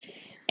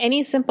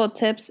Any simple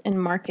tips in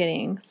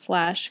marketing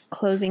 /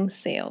 closing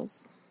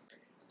sales?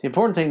 The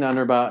important thing to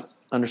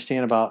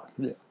understand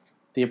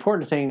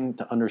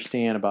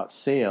about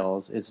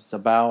sales is it's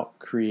about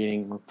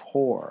creating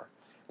rapport.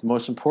 The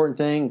most important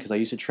thing, because I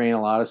used to train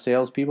a lot of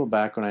salespeople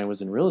back when I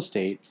was in real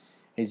estate,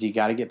 is you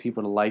got to get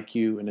people to like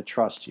you and to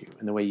trust you.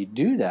 And the way you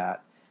do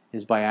that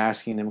is by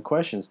asking them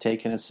questions,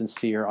 taking a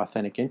sincere,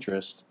 authentic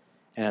interest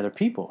in other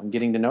people and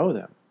getting to know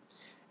them.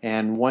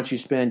 And once you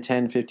spend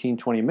 10, 15,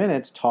 20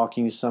 minutes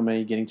talking to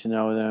somebody, getting to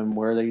know them,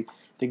 where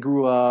they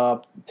grew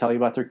up, tell you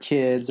about their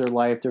kids, their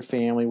life, their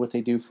family, what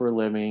they do for a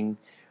living,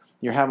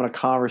 you're having a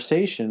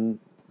conversation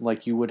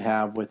like you would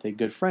have with a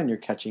good friend you're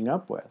catching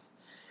up with.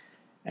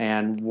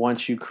 And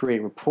once you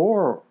create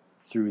rapport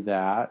through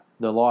that,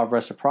 the law of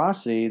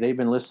reciprocity, you've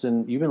been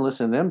listening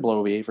to them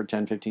bloviate for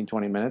 10, 15,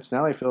 20 minutes.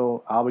 Now they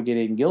feel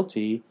obligated and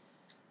guilty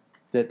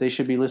that they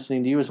should be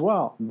listening to you as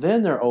well.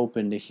 Then they're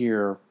open to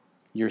hear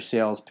your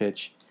sales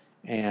pitch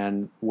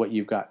and what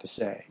you've got to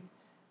say.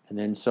 And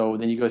then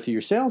you go through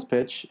your sales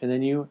pitch and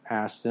then you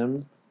ask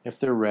them if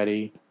they're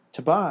ready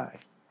to buy.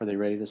 Are they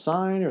ready to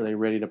sign? Are they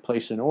ready to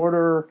place an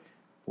order?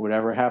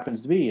 Whatever it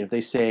happens to be. And if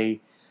they say,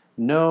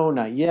 no,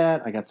 not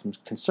yet, I got some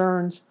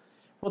concerns,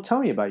 well, tell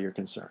me about your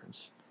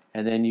concerns.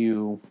 And then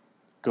you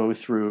go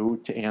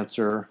through to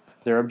answer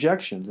their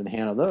objections and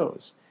handle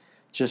those.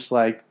 Just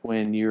like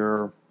when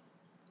you're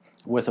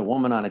with a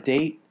woman on a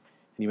date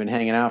and you've been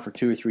hanging out for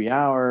 2 or 3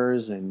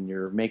 hours and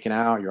you're making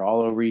out, you're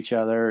all over each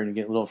other and you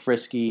get a little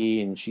frisky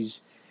and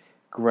she's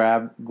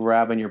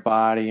grabbing your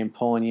body and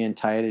pulling you in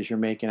tight as you're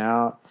making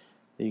out.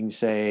 You can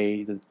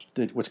say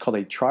what's called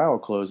a trial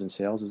close in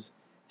sales is,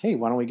 hey,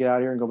 why don't we get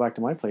out here and go back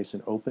to my place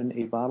and open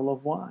a bottle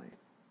of wine?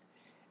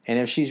 And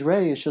if she's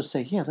ready, she'll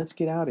say, yeah, let's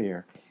get out of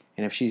here.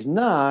 And if she's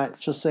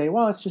not, she'll say,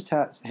 well, let's just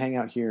hang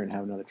out here and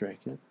have another drink.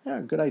 Yeah,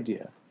 good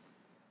idea.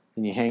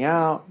 Then you hang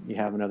out, you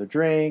have another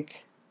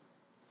drink,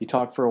 you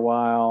talk for a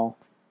while,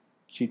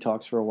 she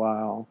talks for a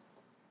while.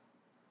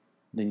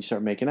 Then you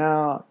start making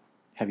out,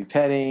 heavy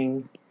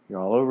petting, you're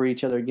all over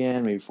each other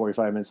again. Maybe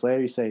 45 minutes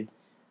later, you say,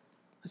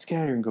 let's get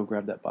out here and go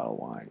grab that bottle of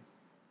wine.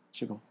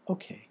 She'll go,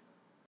 okay.